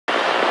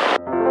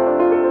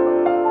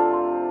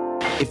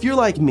If you're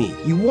like me,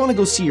 you want to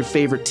go see your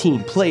favorite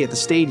team play at the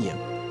stadium.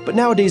 But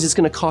nowadays it's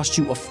going to cost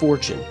you a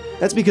fortune.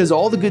 That's because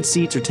all the good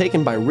seats are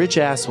taken by rich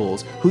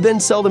assholes who then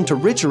sell them to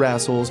richer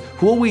assholes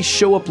who always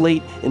show up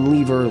late and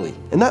leave early.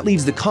 And that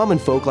leaves the common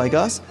folk like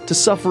us to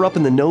suffer up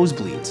in the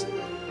nosebleeds.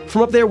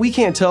 From up there we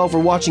can't tell if we're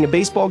watching a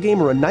baseball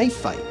game or a knife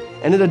fight.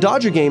 And at a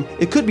Dodger game,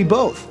 it could be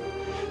both.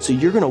 So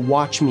you're going to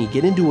watch me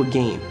get into a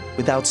game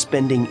without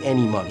spending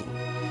any money.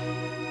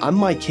 I'm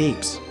Mike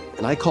Capes,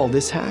 and I call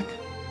this hack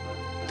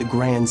the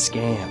Grand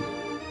Scam.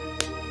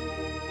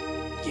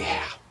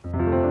 Yeah.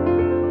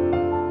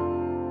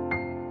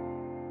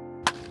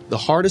 The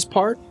hardest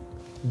part?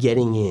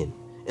 Getting in.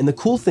 And the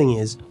cool thing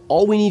is,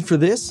 all we need for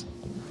this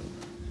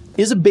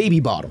is a baby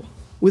bottle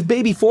with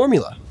baby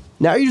formula.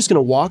 Now you're just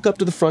gonna walk up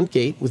to the front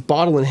gate with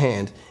bottle in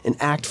hand and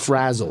act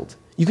frazzled.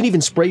 You can even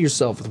spray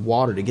yourself with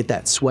water to get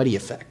that sweaty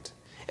effect.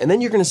 And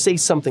then you're gonna say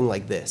something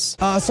like this.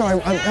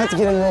 Sorry, I have to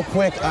get in real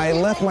quick. I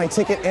left my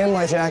ticket and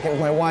my jacket with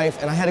my wife,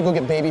 and I had to go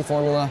get baby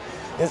formula.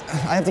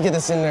 I have to get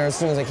this in there as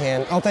soon as I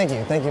can. Oh, thank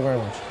you very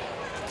much.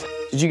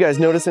 Did you guys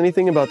notice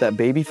anything about that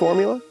baby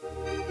formula?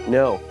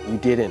 No, you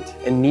didn't,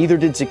 and neither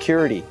did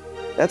security.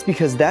 That's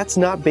because that's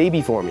not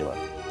baby formula.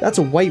 That's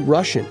a White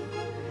Russian.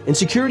 And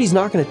security's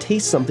not gonna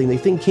taste something they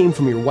think came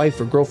from your wife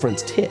or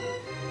girlfriend's tit.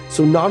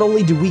 So not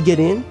only do we get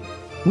in,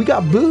 we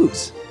got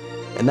booze.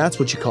 And that's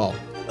what you call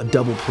a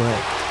double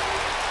play.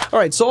 All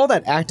right, so all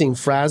that acting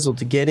frazzled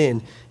to get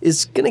in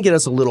is gonna get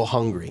us a little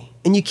hungry.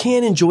 And you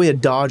can't enjoy a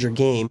Dodger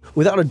game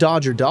without a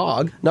Dodger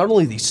dog. Not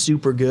only are they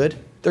super good,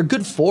 they're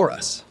good for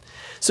us.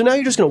 So now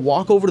you're just gonna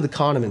walk over to the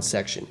condiments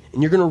section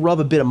and you're gonna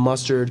rub a bit of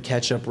mustard,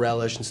 ketchup,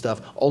 relish, and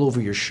stuff all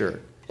over your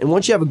shirt. And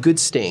once you have a good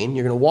stain,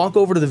 you're gonna walk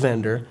over to the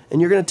vendor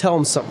and you're gonna tell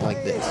him something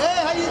like this.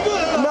 Hey, how you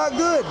doing? Not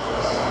good.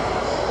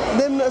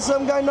 Then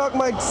some guy knocked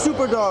my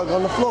super dog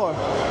on the floor.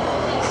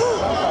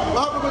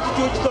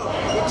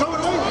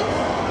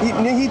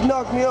 He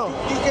knocked me off.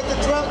 You get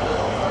the truck,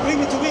 bring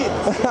it to me.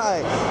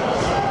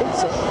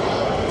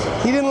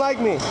 He didn't like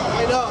me.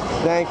 I know.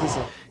 Thank you,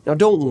 sir. Now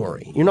don't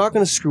worry, you're not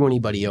going to screw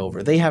anybody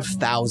over. They have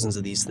thousands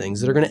of these things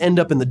that are going to end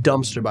up in the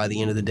dumpster by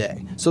the end of the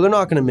day, so they're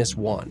not going to miss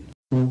one.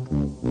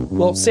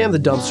 Well, Sam the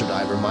dumpster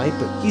diver might,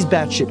 but he's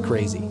batshit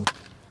crazy.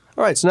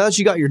 Alright, so now that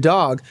you got your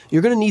dog,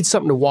 you're going to need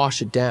something to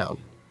wash it down.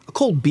 A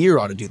cold beer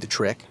ought to do the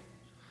trick.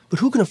 But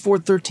who can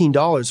afford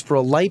 $13 for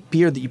a light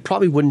beer that you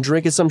probably wouldn't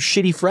drink at some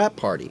shitty frat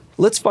party?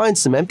 Let's find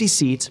some empty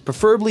seats,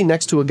 preferably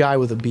next to a guy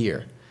with a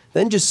beer.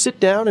 Then just sit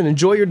down and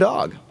enjoy your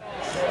dog.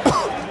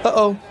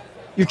 Uh-oh,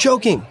 you're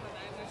choking.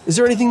 Is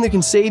there anything that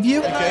can save you?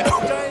 Okay.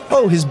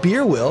 Oh, his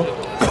beer will.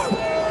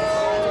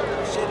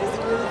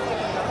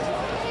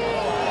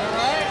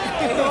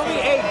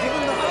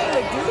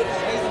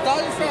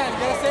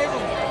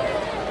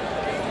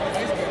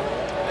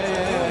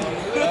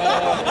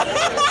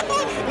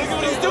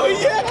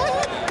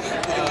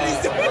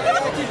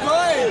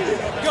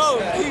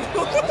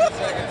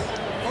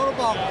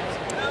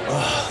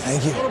 Oh,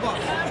 thank you.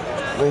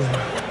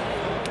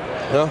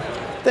 No?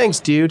 Thanks,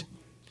 dude.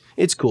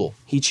 It's cool.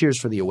 He cheers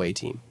for the away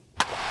team.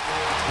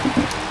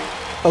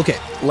 Okay,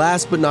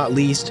 last but not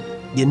least,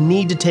 you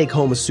need to take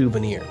home a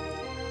souvenir.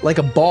 Like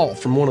a ball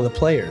from one of the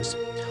players.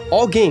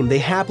 All game, they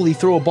happily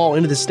throw a ball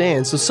into the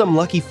stands so some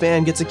lucky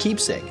fan gets a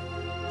keepsake.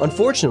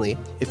 Unfortunately,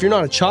 if you're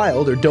not a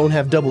child or don't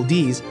have double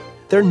Ds,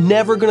 they're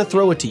never gonna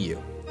throw it to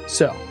you.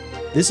 So,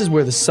 this is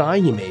where the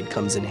sign you made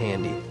comes in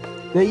handy.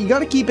 Now you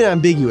gotta keep it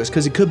ambiguous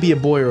because it could be a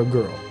boy or a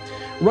girl.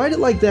 Write it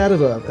like that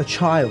of a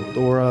child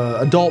or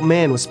an adult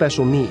man with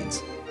special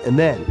needs. And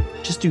then,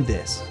 just do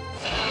this.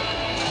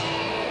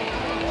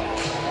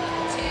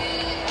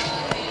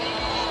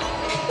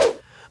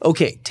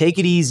 Okay, take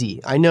it easy.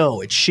 I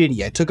know, it's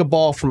shitty. I took a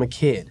ball from a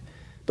kid.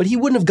 But he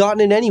wouldn't have gotten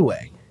it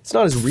anyway. It's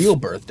not his real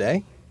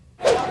birthday.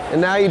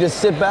 And now you just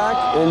sit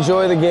back and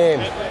enjoy the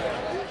game.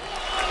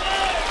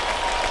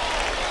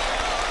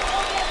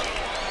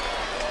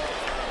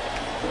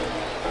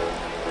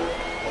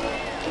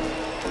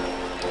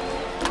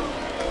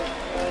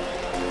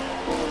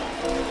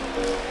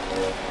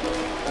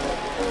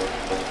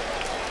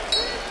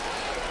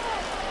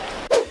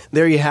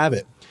 There you have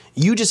it.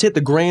 You just hit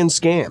the grand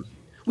scam.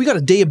 We got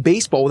a day of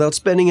baseball without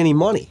spending any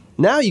money.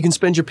 Now you can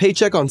spend your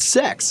paycheck on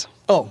sex.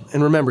 Oh,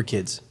 and remember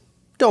kids,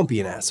 don't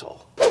be an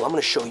asshole. Well, I'm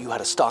gonna show you how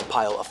to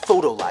stockpile a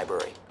photo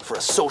library for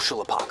a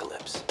social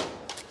apocalypse.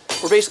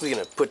 We're basically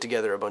gonna put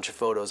together a bunch of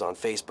photos on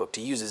Facebook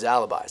to use as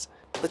alibis.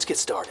 Let's get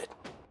started.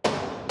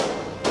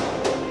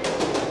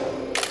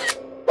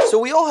 So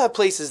we all have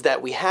places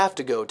that we have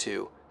to go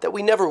to that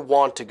we never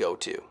want to go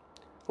to,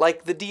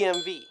 like the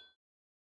DMV.